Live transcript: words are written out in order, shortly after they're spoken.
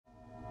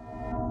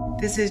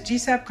This is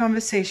GSAP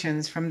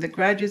Conversations from the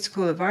Graduate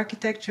School of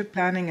Architecture,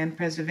 Planning and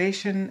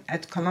Preservation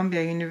at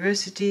Columbia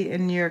University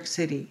in New York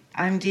City.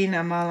 I'm Dean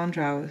Amal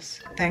Andraus.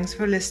 Thanks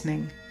for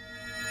listening.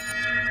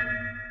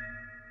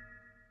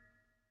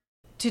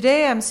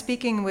 Today I'm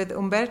speaking with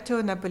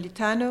Umberto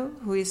Napolitano,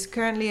 who is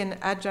currently an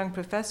adjunct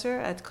professor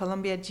at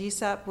Columbia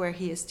GSAP, where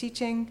he is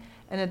teaching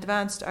an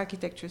advanced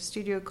architecture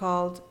studio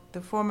called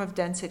The Form of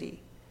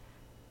Density.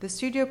 The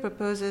studio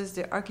proposes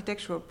the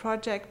architectural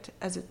project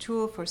as a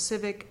tool for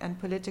civic and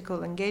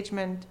political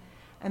engagement,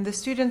 and the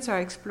students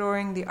are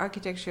exploring the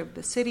architecture of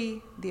the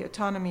city, the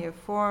autonomy of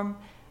form,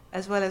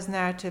 as well as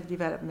narrative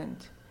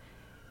development.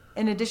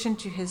 In addition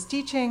to his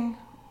teaching,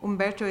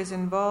 Umberto is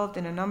involved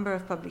in a number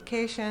of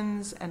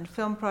publications and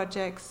film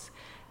projects,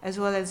 as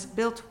well as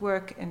built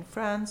work in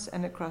France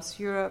and across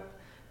Europe,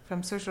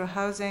 from social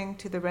housing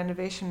to the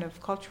renovation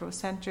of cultural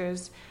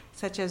centers,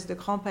 such as the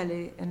Grand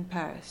Palais in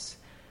Paris.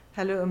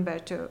 Hello,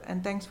 Umberto,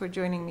 and thanks for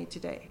joining me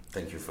today.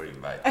 Thank you for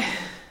inviting me.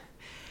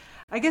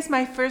 I guess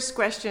my first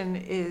question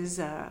is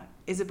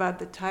about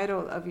the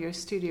title of your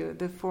studio,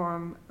 the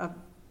form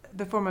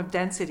of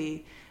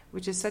density,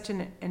 which is such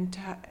an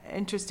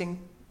interesting,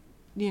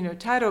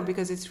 title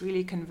because it's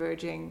really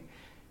converging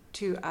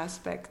two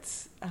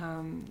aspects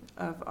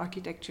of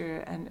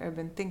architecture and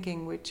urban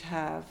thinking, which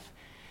have,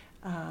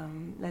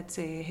 let's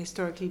say,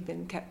 historically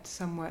been kept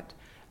somewhat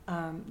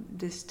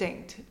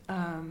distinct.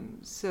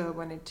 So I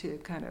wanted to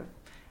kind of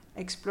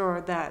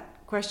explore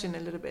that question a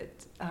little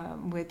bit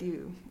with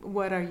you.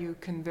 What are you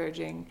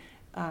converging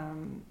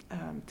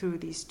through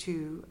these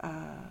two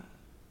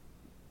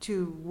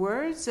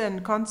words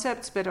and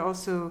concepts, but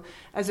also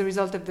as a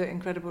result of the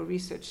incredible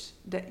research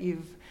that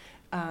you've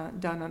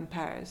done on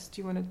Paris? Do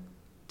you want to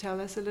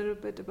tell us a little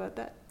bit about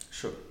that?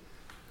 Sure.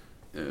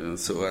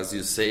 So as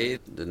you say,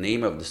 the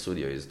name of the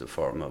studio is The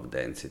Form of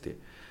Density.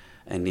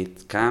 And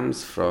it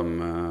comes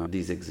from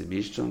this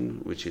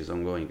exhibition, which is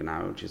ongoing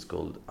now, which is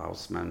called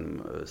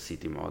Haussmann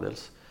City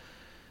Models.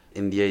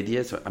 And the idea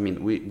is,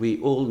 we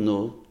all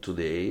know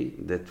today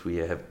that we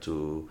have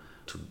to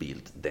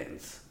build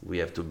dense. We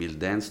have to build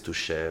dense to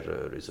share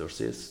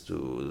resources,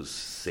 to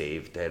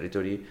save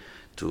territory,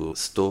 to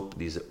stop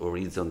this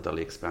horizontal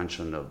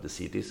expansion of the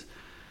cities.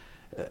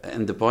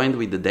 And the point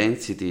with the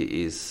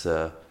density is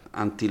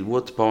until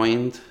what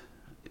point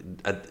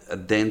a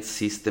dense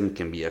system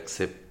can be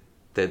accepted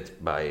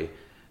by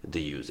the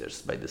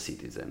users, by the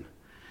citizen.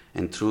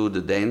 And through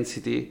the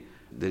density,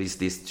 there is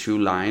these two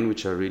lines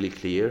which are really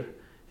clear.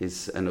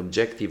 It's an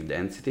objective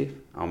density,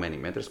 how many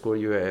meters square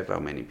you have, how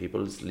many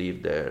people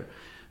live there,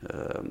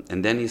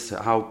 and then it's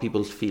how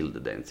people feel the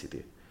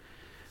density.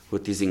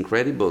 What is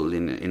incredible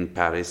in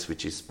Paris,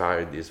 which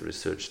inspired this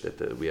research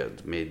that we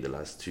have made the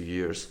last 2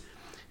 years,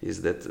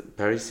 is that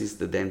Paris is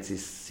the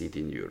densest city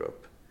in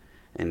Europe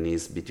and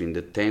is between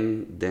the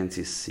 10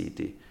 densest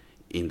cities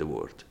in the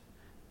world.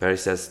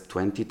 Paris has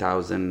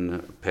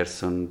 20,000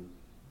 persons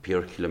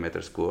per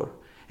kilometer square,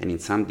 and in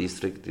some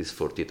districts it's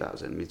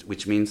 40,000,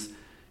 which means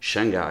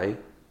Shanghai,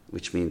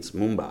 which means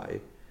Mumbai.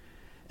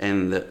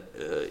 And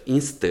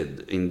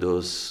instead, in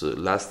those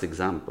last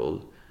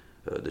example,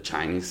 the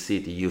Chinese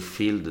city, you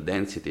feel the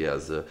density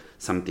as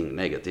something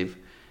negative.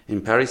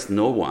 In Paris,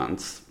 no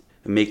one's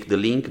make the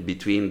link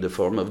between the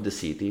form of the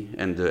city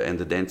and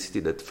the density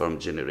that form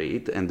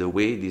generate and the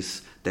way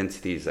this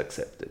density is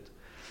accepted.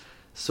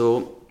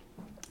 So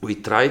we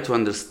try to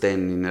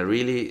understand in a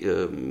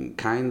really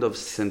kind of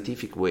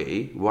scientific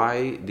way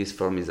why this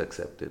form is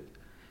accepted.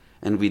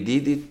 And we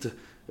did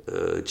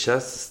it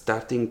just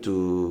starting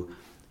to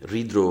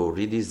redraw,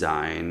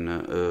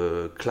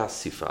 redesign,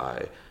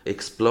 classify,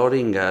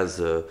 exploring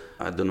as,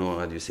 I don't know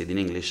how you say it in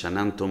English, an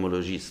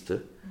entomologist,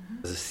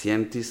 as a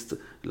scientist,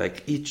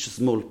 like each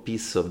small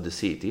piece of the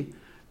city,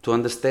 to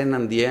understand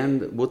in the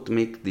end what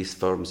makes these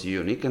forms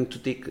unique and to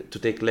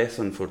take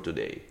lesson for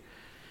today.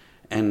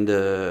 And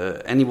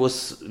he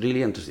was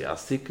really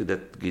enthusiastic.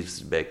 That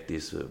gives back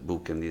this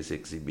book and this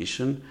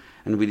exhibition.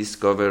 And we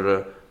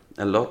discover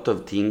a lot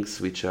of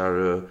things which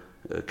are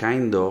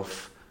kind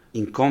of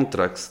in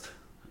contrast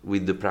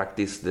with the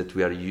practice that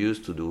we are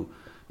used to do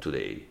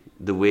today.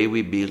 The way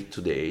we build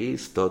today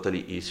is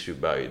totally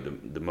issued by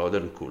the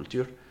modern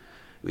culture,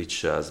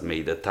 which has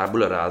made a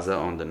tabula rasa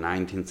on the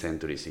 19th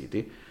century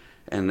city.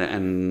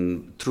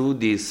 And through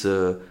this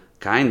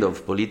kind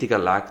of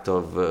political act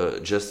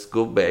of just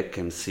go back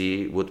and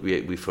see what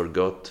we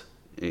forgot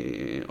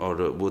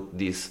or what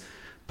this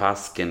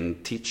past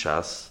can teach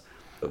us,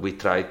 we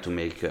try to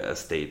make a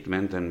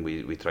statement and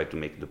we try to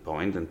make the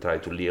point and try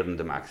to learn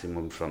the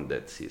maximum from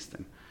that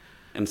system.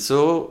 And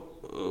so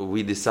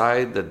we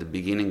decide at the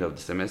beginning of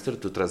the semester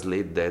to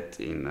translate that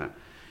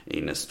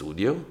in a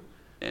studio.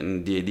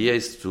 And the idea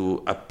is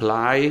to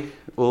apply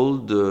all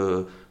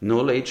the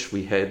knowledge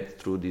we had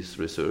through this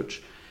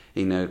research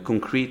in a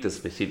concrete and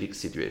specific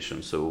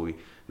situation. So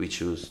we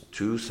choose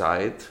two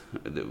sites,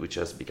 which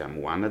has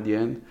become one at the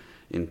end,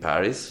 in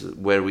Paris,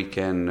 where we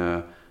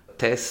can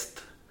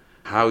test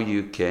how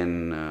you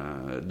can...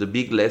 the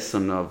big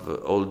lesson of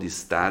all this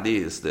study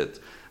is that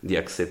the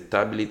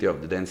acceptability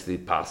of the density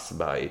passes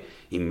by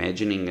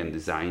imagining and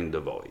designing the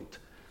void.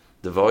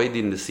 The void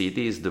in the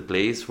city is the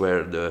place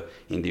where the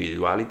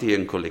individuality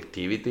and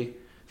collectivity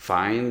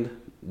find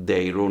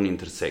their own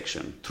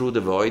intersection. Through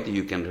the void,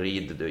 you can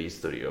read the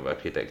history of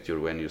architecture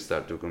when you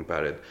start to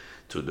compare it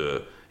to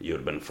the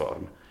urban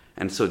form.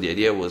 And so the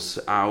idea was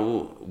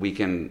how we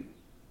can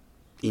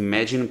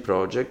imagine a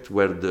project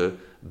where the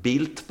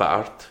built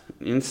part,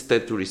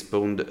 instead to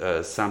respond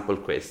a sample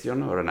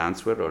question or an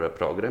answer or a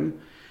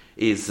program,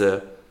 is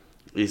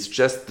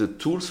just the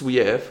tools we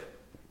have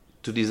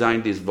to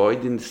design this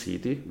void in the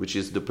city, which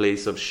is the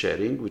place of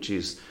sharing, which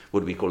is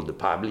what we call the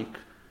public,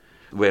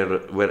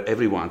 where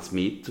everyone's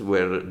meet,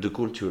 where the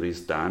culture is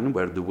done,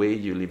 where the way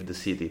you live the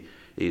city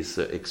is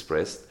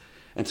expressed.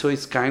 And so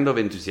it's kind of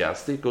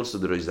enthusiastic, also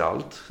the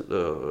result.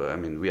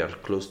 We are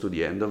close to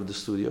the end of the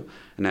studio,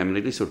 and I'm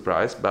really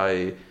surprised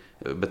by,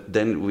 but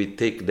then we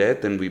take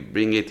that and we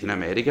bring it in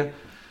America,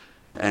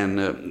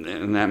 and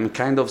I'm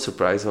kind of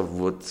surprised of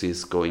what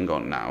is going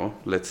on now.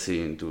 Let's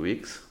see in 2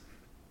 weeks.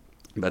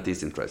 But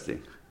it's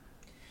interesting.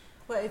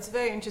 Well, it's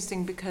very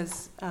interesting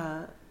because,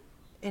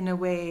 in a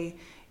way,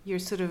 you're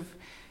sort of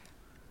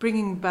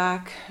bringing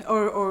back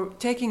or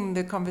taking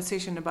the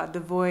conversation about the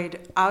void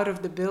out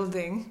of the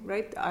building,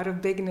 right, out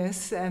of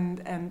bigness,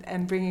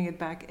 and bringing it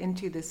back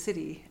into the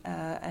city.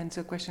 And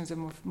so questions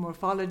of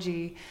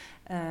morphology,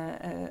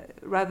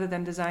 rather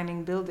than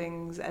designing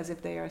buildings as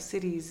if they are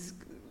cities,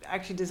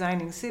 actually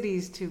designing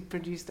cities to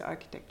produce the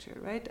architecture,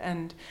 right?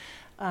 And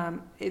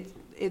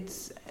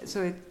it's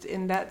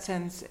in that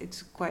sense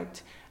it's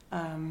quite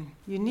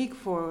unique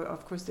for,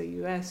 of course, the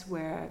U.S.,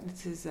 where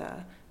this is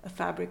a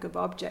fabric of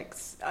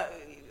objects,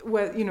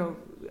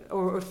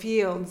 or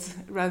fields,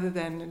 rather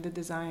than the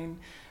design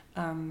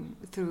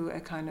through a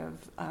kind of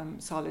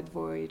solid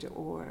void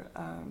or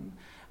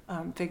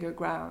figure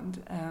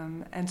ground.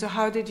 And so,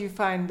 how did you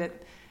find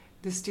that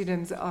the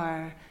students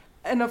are?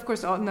 And of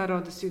course, not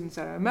all the students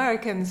are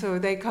American, so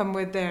they come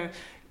with their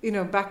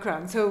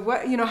background. So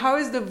how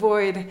is the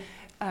void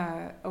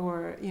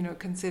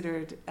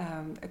considered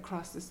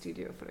across the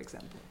studio, for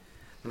example?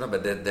 No,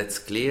 but that's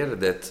clear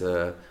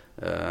that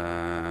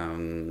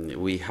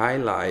we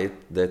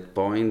highlight that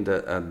point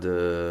at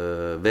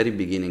the very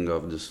beginning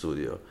of the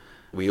studio.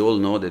 We all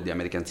know that the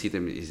American city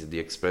is the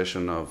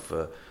expression of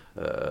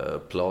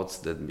plots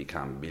that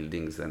become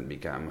buildings and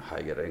become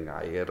higher and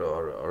higher,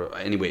 or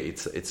anyway,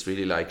 it's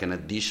really like an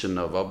addition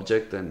of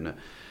object, and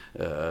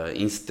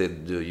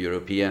instead the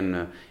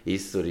European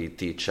history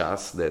teach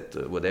us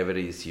that whatever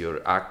is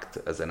your act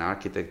as an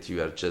architect,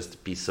 you are just a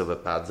piece of a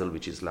puzzle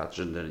which is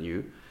larger than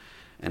you.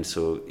 And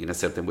so in a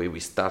certain way we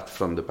start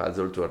from the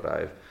puzzle to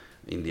arrive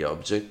in the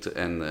object,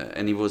 and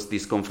it was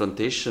this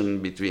confrontation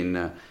between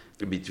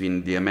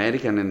the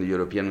American and the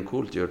European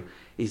culture.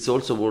 It's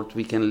also what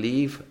we can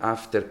live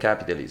after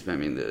capitalism. I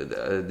mean,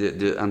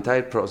 the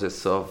entire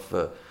process of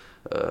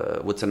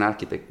what's an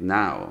architect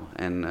now,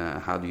 and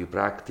how do you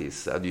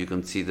practice? How do you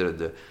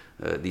consider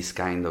this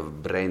kind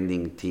of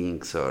branding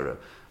things, or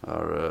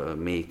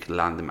make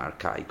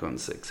landmark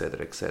icons,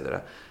 etc.,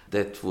 etc.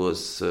 That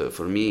was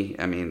for me.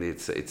 I mean,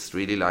 it's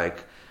really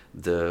like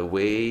the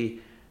way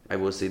I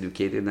was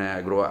educated and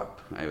I grew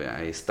up.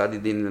 I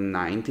studied in the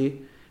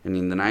 90s. And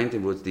in the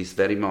 90s was this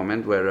very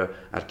moment where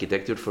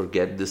architecture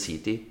forget the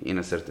city in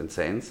a certain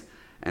sense,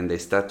 and they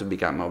start to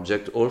become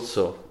object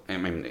also, I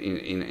mean,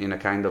 in a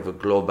kind of a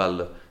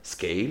global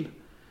scale.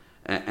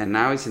 And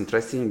now it's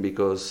interesting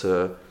because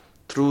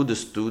through the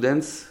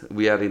students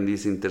we are in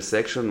this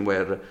intersection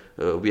where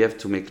we have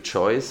to make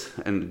choice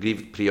and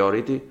give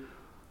priority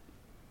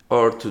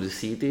or to the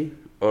city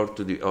or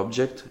to the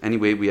object.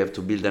 Anyway, we have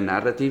to build a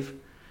narrative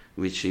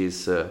which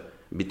is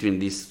between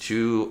these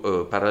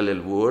two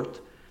parallel worlds.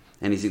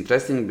 And it's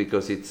interesting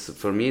because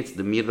for me it's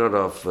the mirror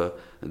of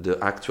the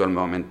actual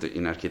moment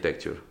in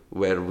architecture,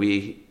 where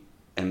we,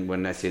 and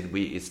when I said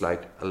we, it's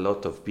like a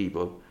lot of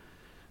people,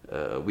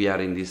 we are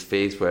in this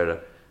phase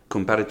where,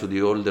 compared to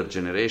the older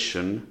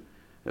generation,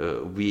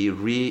 we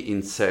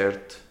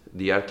reinsert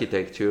the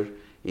architecture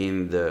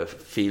in the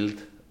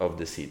field of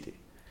the city.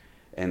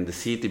 And the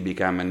city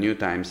become a new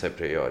times a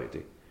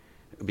priority.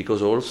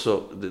 Because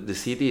also the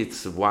city,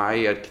 it's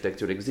why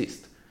architecture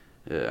exists.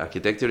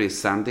 Architecture is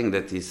something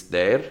that is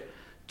there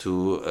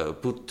to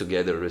put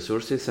together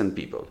resources and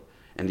people.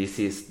 And this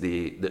is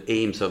the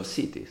aims of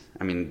cities.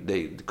 I mean,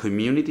 the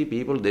community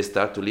people, they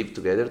start to live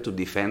together to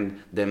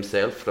defend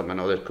themselves from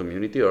another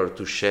community, or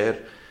to share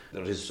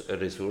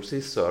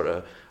resources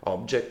or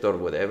object or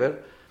whatever.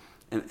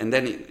 And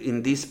then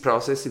in this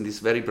process, in this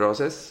very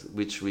process,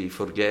 which we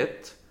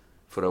forget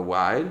for a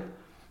while,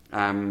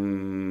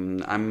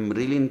 I'm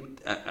really,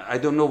 I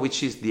don't know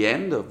which is the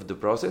end of the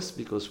process,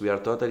 because we are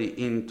totally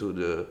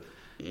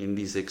in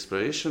this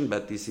exploration,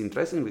 but it's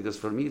interesting because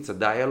for me it's a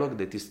dialogue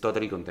that is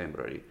totally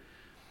contemporary.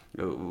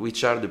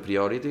 Which are the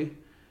priority,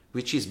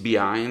 which is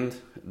behind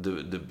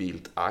the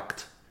built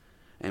act,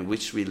 and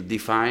which will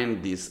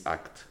define this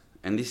act.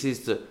 And this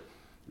is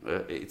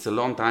it's a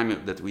long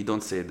time that we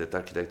don't say that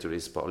architecture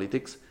is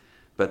politics,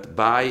 but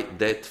by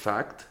that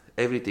fact,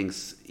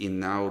 everything's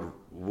in our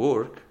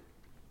work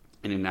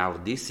and in our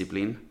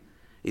discipline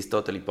is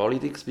totally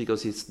politics,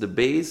 because it's the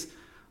base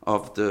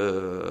of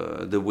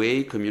the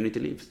way community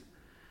lives.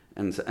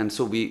 And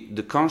so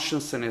the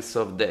consciousness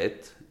of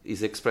that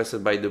is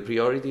expressed by the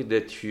priority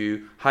that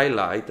you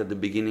highlight at the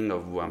beginning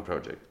of one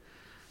project.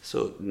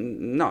 So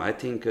no, I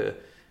think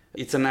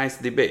it's a nice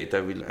debate.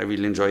 I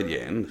will enjoy the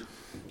end.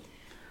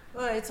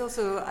 Well, it's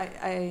also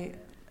I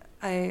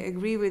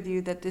agree with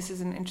you that this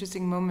is an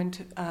interesting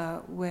moment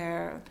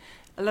where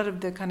a lot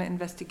of the kind of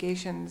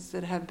investigations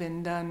that have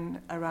been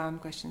done around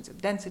questions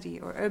of density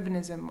or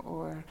urbanism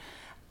or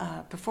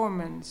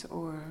performance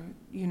or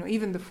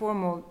even the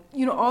formal,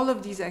 all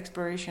of these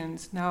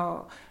explorations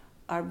now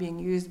are being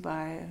used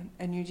by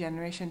a new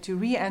generation to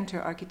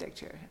re-enter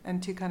architecture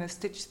and to kind of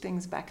stitch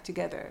things back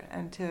together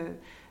and to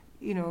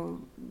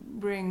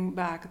bring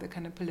back the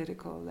kind of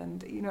political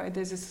and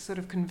there's this sort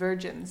of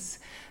convergence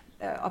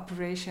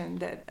operation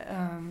that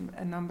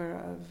a number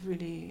of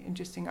really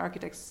interesting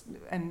architects,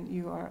 and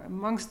you are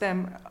amongst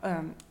them,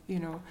 are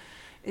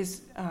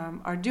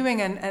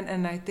doing,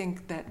 and I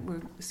think that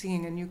we're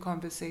seeing a new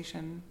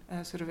conversation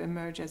sort of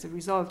emerge as a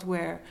result,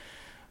 where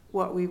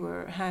what we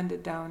were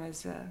handed down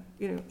as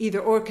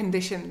either or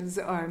conditions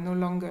are no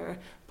longer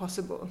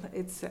possible.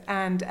 It's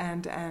and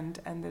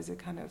there's a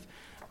kind of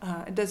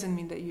it doesn't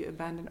mean that you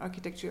abandon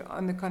architecture.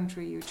 On the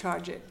contrary, you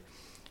charge it.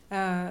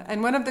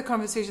 And one of the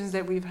conversations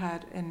that we've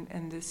had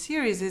in this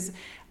series is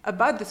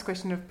about this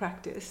question of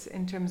practice,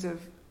 in terms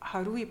of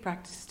how do we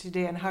practice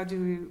today and how do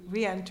we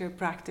re-enter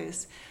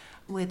practice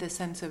with a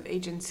sense of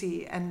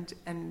agency and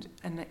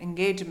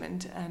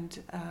engagement.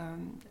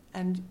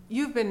 And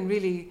you've been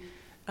really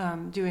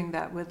doing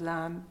that with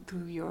LAN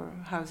through your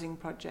housing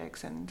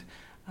projects. And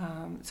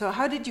so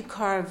how did you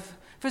carve...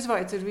 First of all,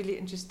 it's a really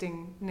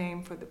interesting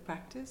name for the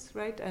practice,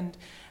 right? And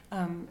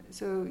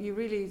so you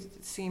really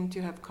seem to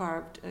have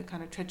carved a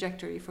kind of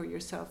trajectory for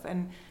yourself.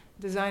 And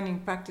designing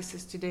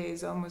practices today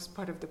is almost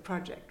part of the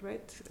project,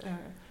 right?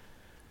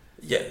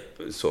 Yeah,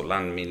 so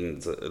LAN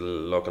means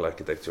Local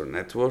Architecture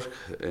Network.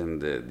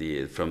 And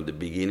from the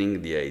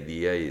beginning, the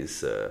idea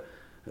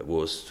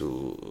was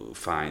to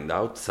find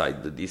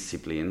outside the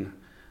discipline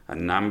a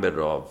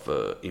number of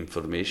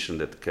information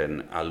that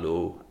can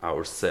allow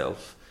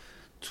ourselves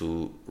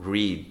to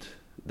read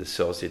the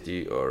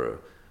society or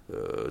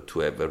to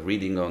have a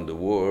reading on the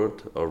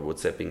world or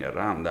what's happening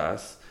around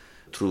us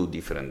through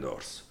different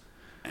doors.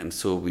 And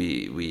so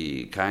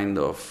we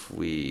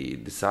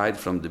decide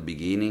from the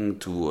beginning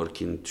to work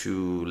in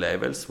two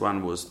levels.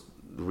 One was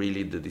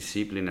really the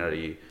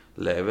disciplinary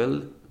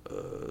level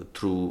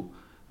through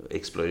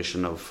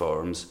exploration of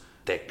forms,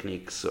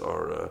 techniques,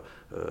 or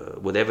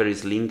whatever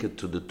is linked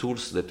to the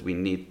tools that we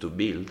need to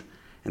build.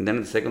 And then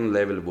the second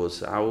level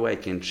was how I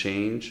can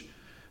change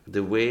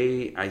the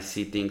way I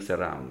see things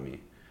around me.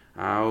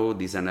 How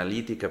this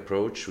analytic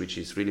approach, which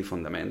is really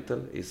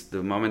fundamental, is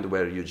the moment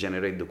where you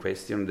generate the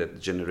question that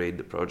generate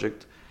the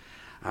project,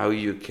 how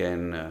you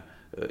can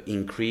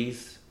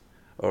increase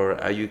or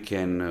how you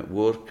can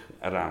work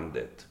around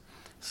that.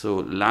 So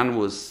LAN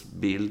was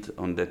built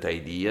on that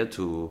idea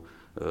to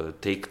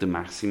take the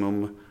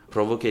maximum,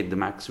 provocate the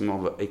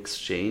maximum of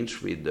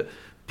exchange with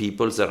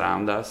peoples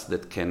around us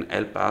that can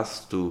help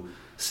us to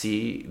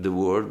see the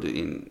world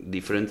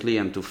differently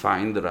and to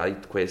find the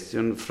right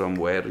question from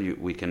where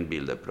we can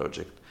build a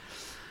project.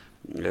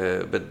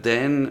 But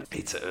then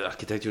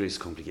architecture is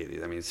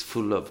complicated. I mean, it's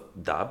full of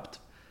doubt,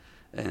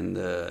 and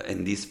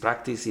this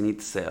practice in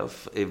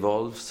itself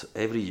evolves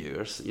every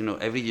year.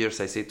 Every year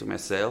I say to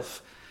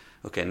myself,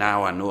 okay,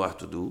 now I know how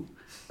to do.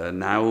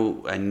 Now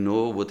I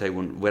know what I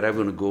want, where I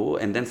want to go,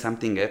 and then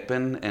something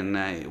happens, and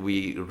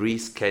we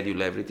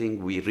reschedule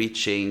everything, we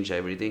rechange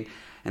everything.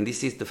 And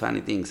this is the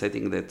funny things. I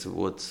think that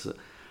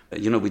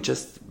we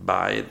just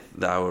buy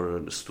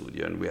our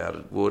studio and we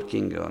are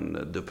working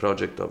on the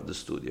project of the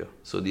studio.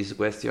 So this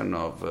question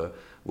of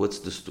what's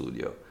the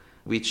studio?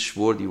 Which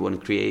world you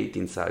want to create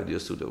inside your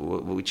studio?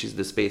 Which is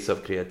the space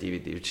of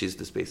creativity? Which is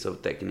the space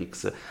of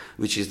techniques?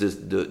 Which is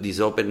this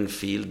open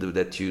field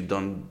that you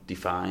don't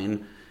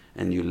define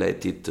and you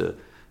let it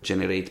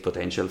generate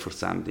potential for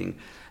something?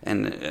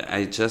 And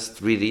I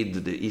just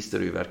reread the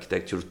history of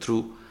architecture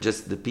through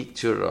just the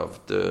picture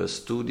of the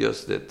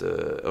studios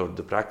or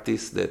the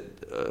practice that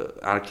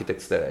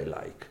architects that I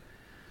like.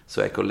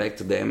 So I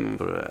collect them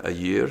for a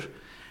year,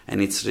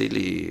 and it's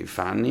really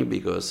funny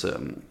because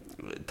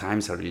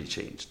times are really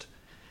changed.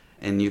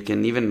 And you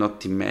can even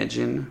not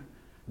imagine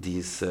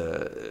this.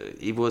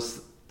 It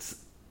was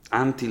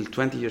until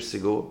 20 years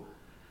ago,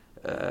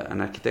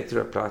 an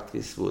architectural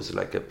practice was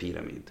like a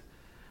pyramid.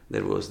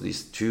 There was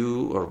this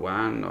two or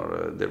one,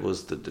 or there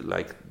was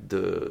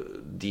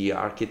the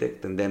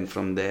architect, and then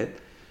from that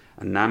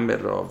a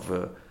number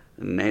of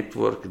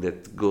network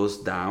that goes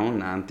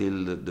down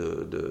until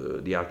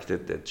the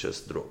architect that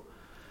just draw.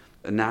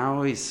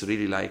 Now it's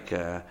really like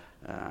a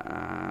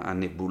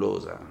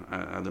nebulosa.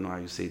 I don't know how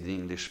you say it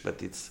in English,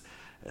 but it's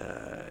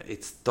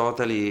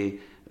totally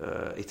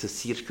it's a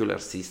circular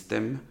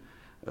system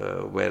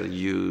where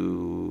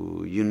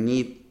you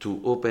need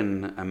to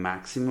open a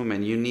maximum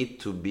and you need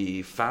to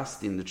be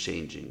fast in the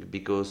changing,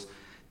 because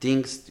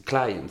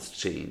clients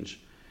change.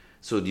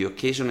 So the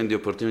occasion and the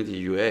opportunity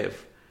you have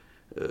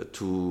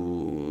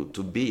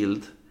to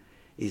build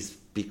is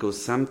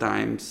because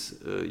sometimes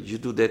you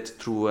do that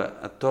through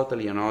a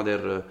totally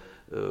another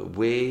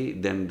way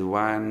than the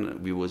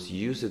one we was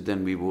used,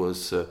 than we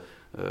was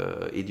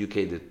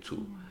educated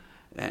to.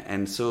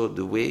 And so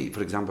the way,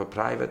 for example,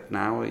 private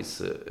now is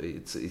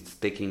it's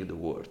taking the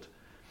word.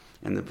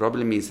 And the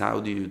problem is, how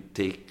do you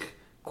take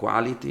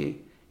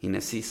quality in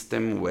a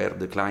system where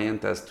the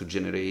client has to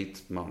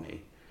generate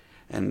money?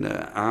 And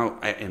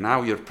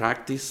how your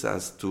practice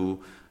has to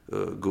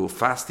go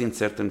fast in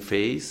certain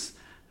phases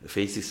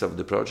of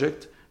the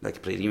project,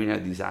 like preliminary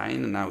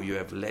design. Now you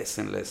have less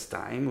and less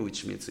time,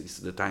 which means it's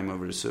the time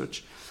of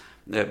research.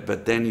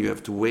 But then you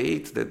have to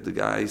wait that the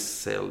guys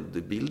sell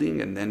the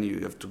building, and then you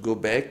have to go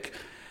back.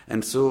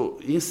 And so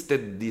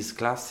instead, these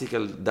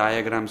classical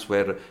diagrams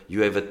where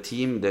you have a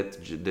team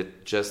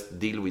that just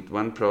deal with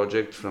one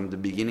project from the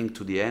beginning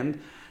to the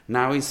end,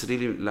 now it's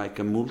really like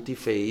a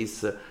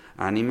multi-phase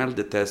animal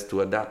that has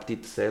to adapt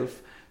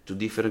itself to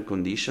different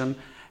conditions.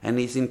 And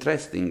it's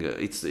interesting.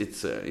 It's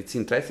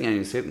interesting, and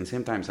at the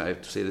same time, I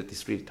have to say that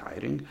it's really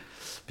tiring,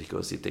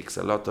 because it takes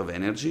a lot of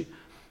energy.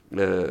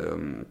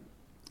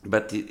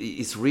 But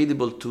it's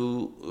readable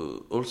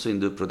too, also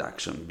in the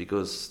production,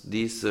 because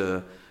this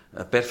a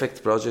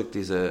perfect project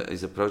is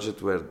a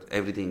project where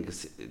everything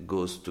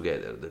goes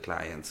together: the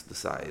clients, the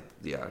site,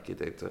 the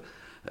architect,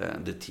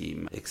 the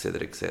team,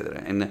 etc.,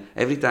 etc. And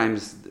every time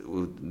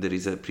there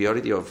is a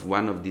priority of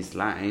one of these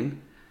lines,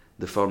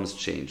 the forms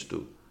change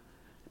too.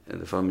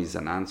 The form is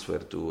an answer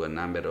to a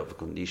number of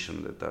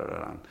conditions that are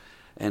around.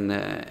 And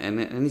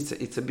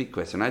it's a big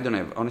question. I don't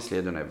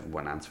have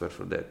one answer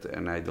for that,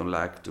 and I don't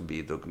like to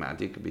be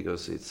dogmatic,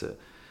 because it's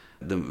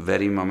the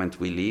very moment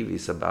we live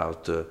is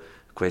about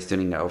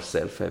questioning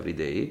ourselves every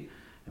day.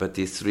 But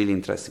it's really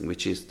interesting,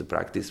 which is the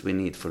practice we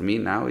need. For me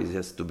now, it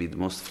has to be the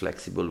most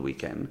flexible we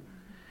can,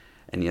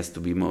 and it has to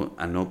be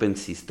an open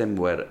system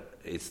where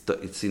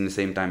it's in the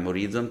same time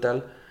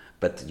horizontal,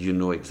 but you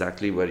know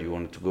exactly where you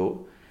want to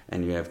go,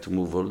 and you have to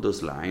move all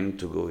those lines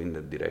to go in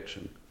that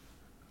direction.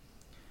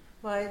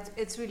 Well,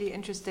 it's really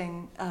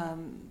interesting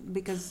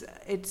because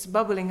it's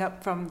bubbling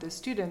up from the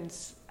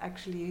students,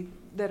 actually,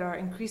 that are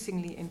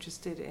increasingly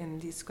interested in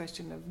this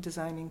question of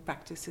designing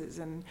practices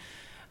and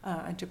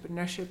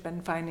entrepreneurship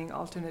and finding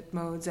alternate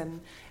modes.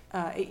 And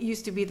it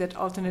used to be that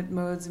alternate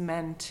modes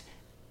meant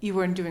you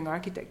weren't doing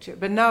architecture,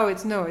 but now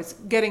it's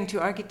getting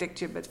to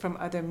architecture, but from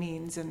other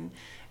means. And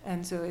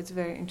so it's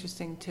very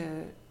interesting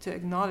to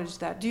acknowledge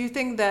that. Do you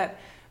think that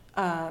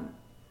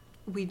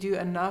we do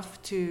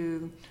enough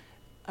to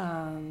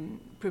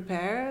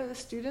prepare the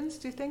students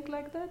to think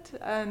like that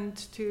and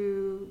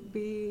to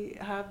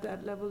have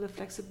that level of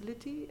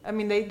flexibility? I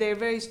mean, they're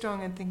very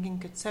strong in thinking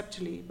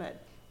conceptually, but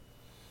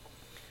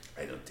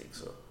I don't think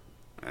so.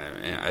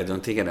 I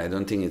don't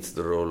think it's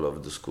the role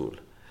of the school.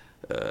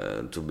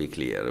 To be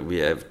clear, we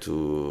have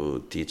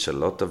to teach a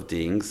lot of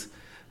things,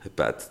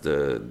 but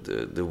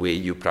the way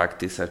you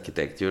practice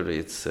architecture,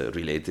 it's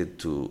related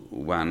to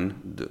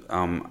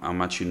how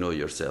much you know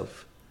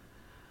yourself,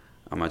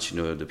 how much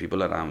you know the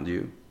people around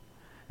you.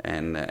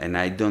 And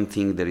I don't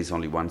think there is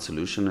only one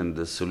solution, and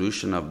the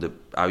solution of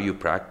how you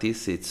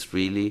practice, it's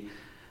really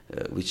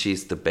which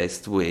is the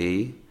best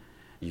way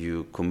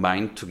you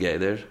combine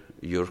together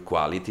your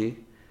quality,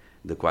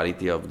 the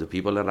quality of the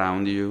people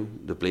around you,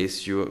 the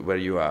place where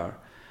you are,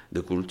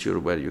 the culture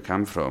where you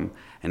come from,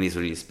 and it's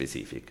really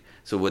specific.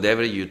 So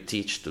whatever you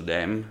teach to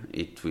them,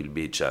 it will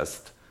be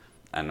just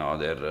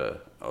another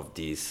of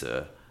these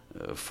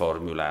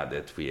formula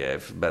that we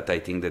have, but I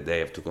think that they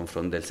have to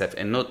confront themselves,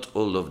 and not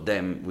all of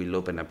them will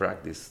open a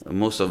practice.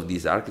 Most of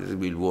these architects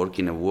will work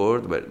in a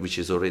world which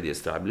is already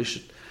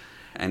established,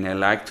 and I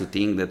like to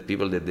think that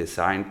people that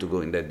decide to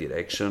go in that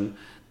direction,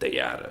 they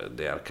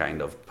are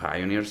kind of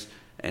pioneers,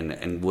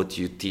 and what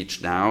you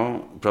teach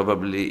now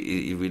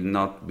probably it will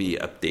not be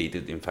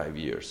updated in 5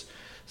 years.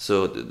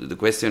 So the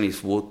question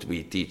is what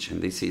we teach,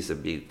 and this is a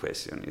big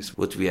question, is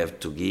what we have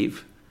to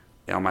give,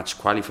 how much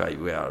qualified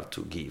we are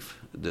to give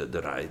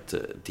the right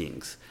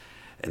things.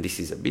 And this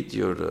is a bit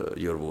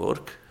your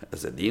work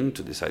as a dean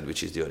to decide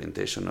which is the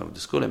orientation of the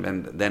school.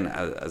 And then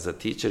as a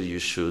teacher, you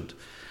should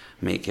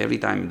make every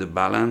time the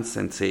balance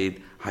and say,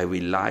 I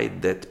will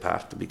hide that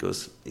part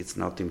because it's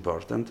not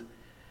important.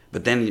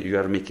 But then you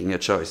are making a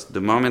choice.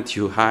 The moment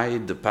you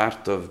hide the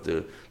part of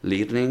the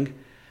learning,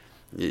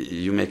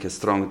 you make a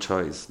strong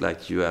choice,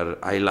 like you are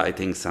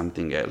highlighting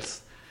something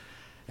else.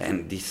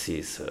 And this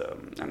is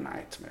a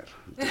nightmare,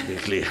 to be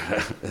clear.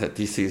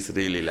 This is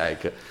really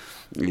like,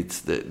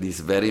 it's this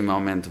very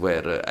moment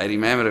where, I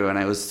remember when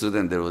I was a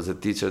student, there was a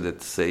teacher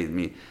that said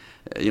me,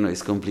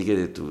 it's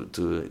complicated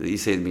he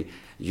said me,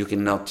 you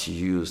cannot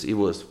use, he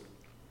was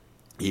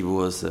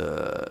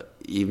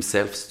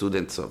himself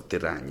student of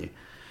Terragni,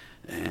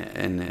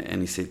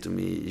 and he said to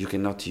me, you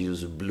cannot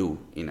use blue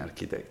in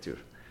architecture.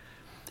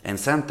 And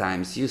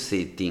sometimes you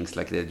say things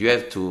like that. You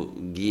have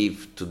to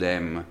give to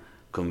them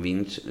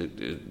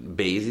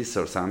basis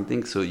or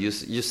something. So you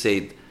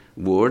said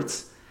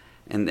words,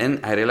 and then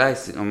I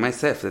realized on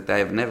myself that I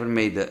have never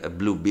made a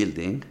blue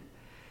building,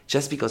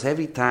 just because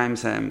every time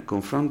I'm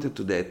confronted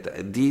to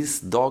that, this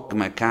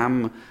dogma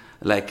come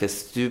like a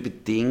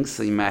stupid things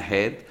in my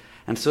head,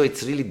 and so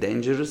it's really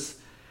dangerous.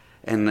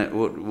 And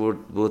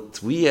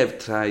what we have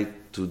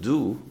tried to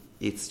do,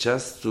 it's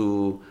just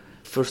to,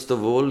 first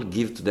of all,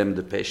 give to them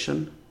the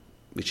passion,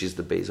 which is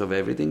the base of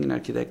everything in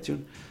architecture.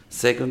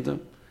 Second,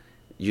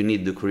 you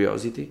need the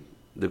curiosity.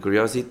 The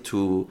curiosity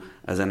to,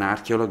 as an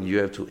archaeologist, you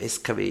have to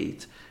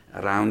excavate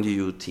around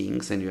you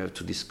things, and you have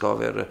to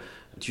discover.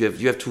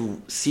 You have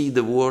to see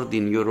the world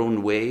in your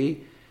own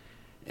way,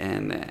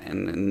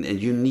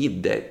 and you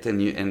need that.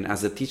 And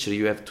as a teacher,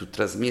 you have to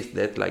transmit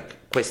that,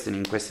 like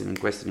questioning,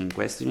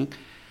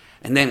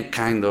 and then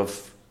kind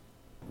of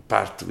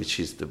part which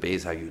is the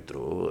base, how you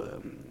draw,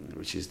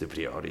 which is the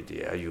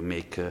priority, how you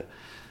make.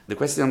 The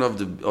question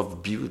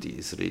of beauty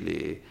is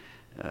really.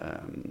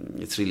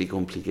 It's really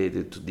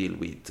complicated to deal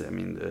with. I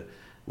mean,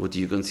 what do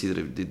you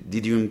consider?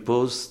 Did you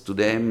impose to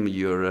them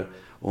your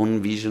own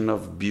vision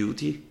of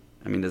beauty?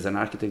 I mean, as an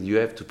architect, you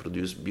have to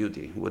produce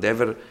beauty.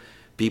 Whatever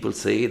people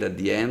say at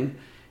the end,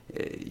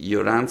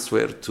 your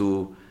answer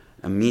to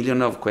a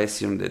million of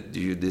questions that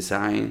you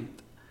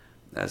designed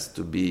has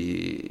to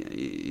be,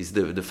 is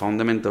the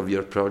fundament of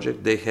your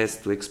project. They has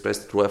to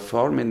express through a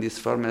form, and this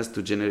form has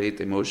to generate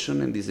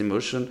emotion, and this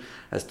emotion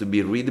has to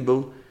be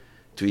readable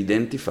to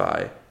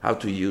identify how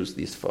to use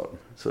this form.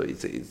 So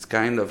it's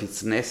kind of,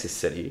 it's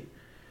necessary.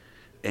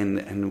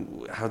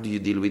 And how do you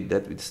deal with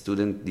that with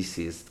students? This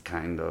is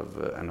kind of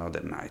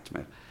another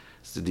nightmare.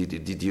 So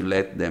did you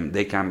let them,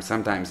 they come,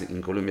 sometimes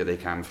in Columbia they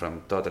come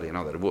from totally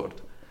another world.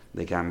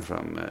 They come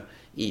from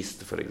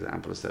East, for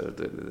example, so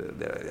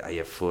I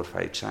have 4 or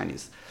 5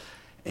 Chinese.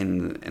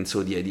 And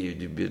so the idea of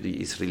the beauty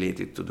is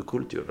related to the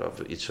culture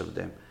of each of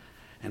them.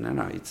 And I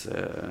know it's,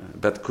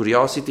 but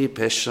curiosity,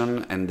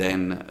 passion, and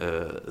then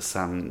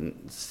some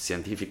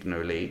scientific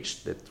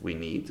knowledge that we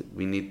need.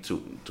 We need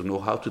to know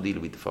how to deal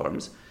with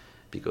forms,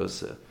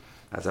 because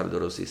as Aldo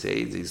Rossi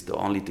says, is the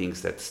only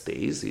things that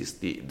stays is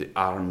the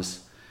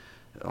arms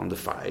on the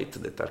fight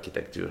that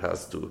architecture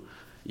has to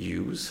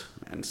use.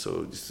 And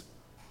so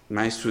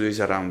my studio is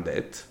around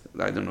that.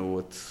 I don't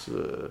know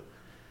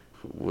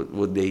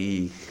what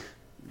they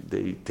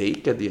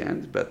take at the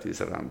end, but it's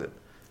around that.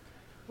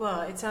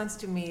 Well, it sounds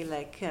to me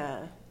like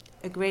a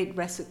great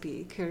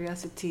recipe: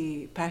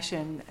 curiosity,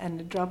 passion,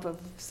 and a drop of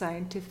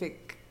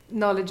scientific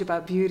knowledge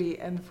about beauty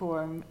and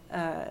form.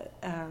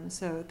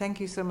 So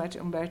thank you so much,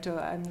 Umberto.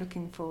 I'm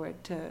looking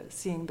forward to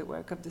seeing the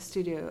work of the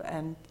studio,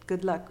 and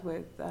good luck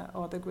with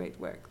all the great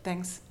work.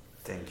 Thanks.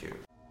 Thank you.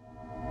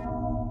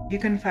 You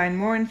can find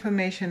more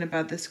information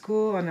about the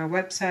school on our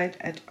website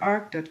at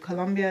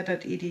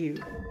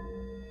arc.columbia.edu.